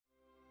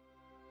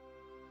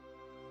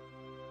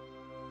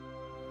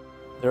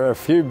There are a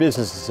few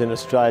businesses in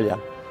Australia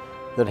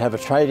that have a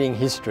trading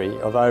history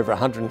of over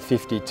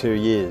 152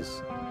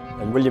 years,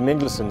 and William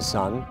Inglis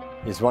Son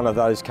is one of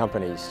those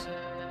companies.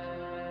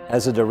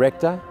 As a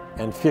director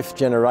and fifth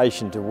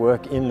generation to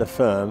work in the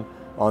firm,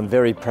 I'm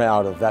very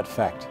proud of that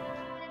fact.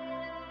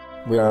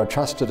 We are a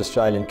trusted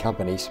Australian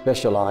company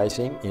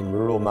specialising in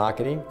rural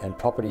marketing and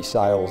property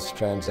sales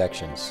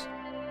transactions.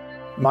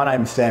 My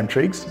name is Sam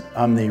Triggs.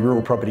 I'm the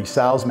Rural Property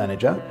Sales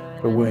Manager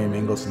for William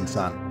Inglis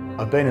Son.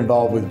 I've been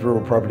involved with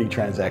rural property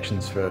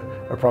transactions for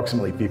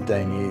approximately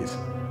 15 years.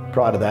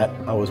 Prior to that,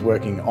 I was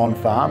working on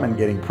farm and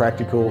getting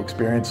practical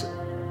experience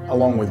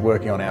along with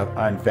working on our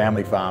own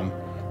family farm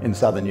in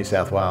southern New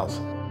South Wales.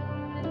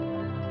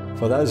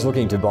 For those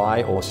looking to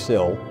buy or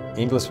sell,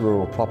 Inglis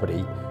Rural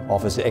Property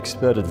offers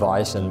expert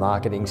advice and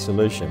marketing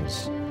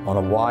solutions on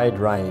a wide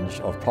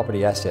range of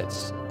property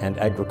assets and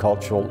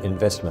agricultural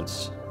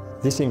investments.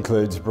 This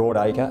includes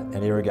broadacre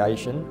and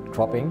irrigation,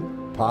 cropping,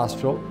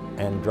 pastoral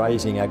and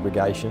grazing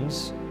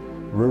aggregations,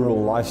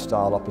 rural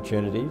lifestyle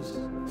opportunities,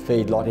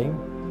 feedlotting,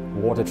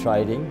 water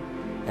trading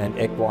and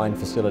equine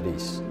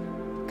facilities.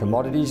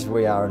 Commodities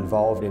we are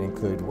involved in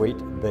include wheat,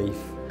 beef,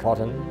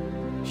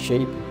 cotton,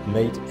 sheep,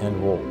 meat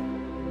and wool.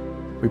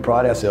 We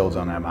pride ourselves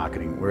on our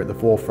marketing. We're at the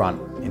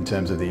forefront in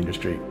terms of the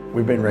industry.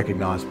 We've been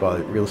recognised by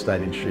the real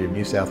estate industry of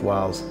New South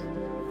Wales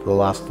for the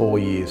last 4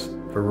 years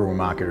for Rural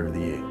Marketer of the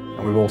Year.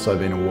 And we've also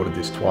been awarded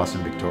this twice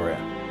in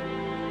Victoria.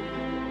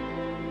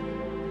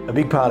 A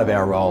big part of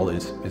our role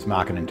is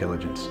market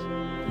intelligence.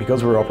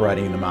 Because we're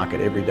operating in the market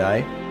every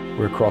day,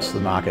 we're across the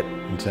market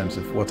in terms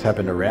of what's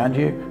happened around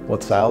you,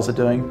 what sales are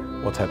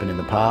doing, what's happened in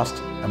the past,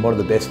 and what are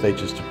the best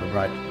features to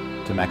promote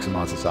to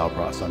maximise the sale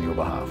price on your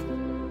behalf.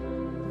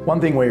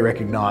 One thing we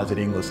recognise at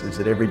Inglis is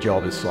that every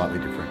job is slightly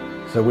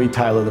different. So we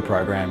tailor the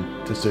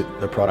program to suit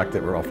the product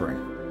that we're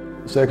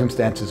offering. The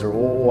circumstances are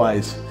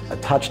always a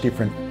touch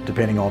different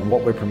depending on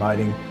what we're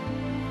promoting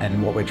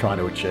and what we're trying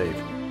to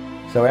achieve.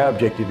 So our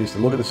objective is to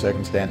look at the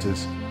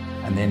circumstances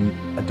and then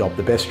adopt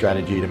the best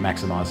strategy to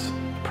maximise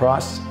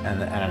price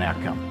and an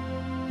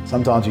outcome.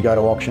 Sometimes you go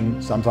to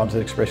auction, sometimes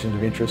it's expressions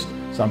of interest,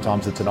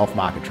 sometimes it's an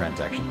off-market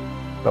transaction.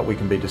 But we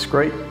can be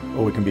discreet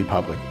or we can be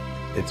public.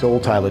 It's all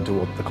tailored to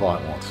what the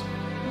client wants.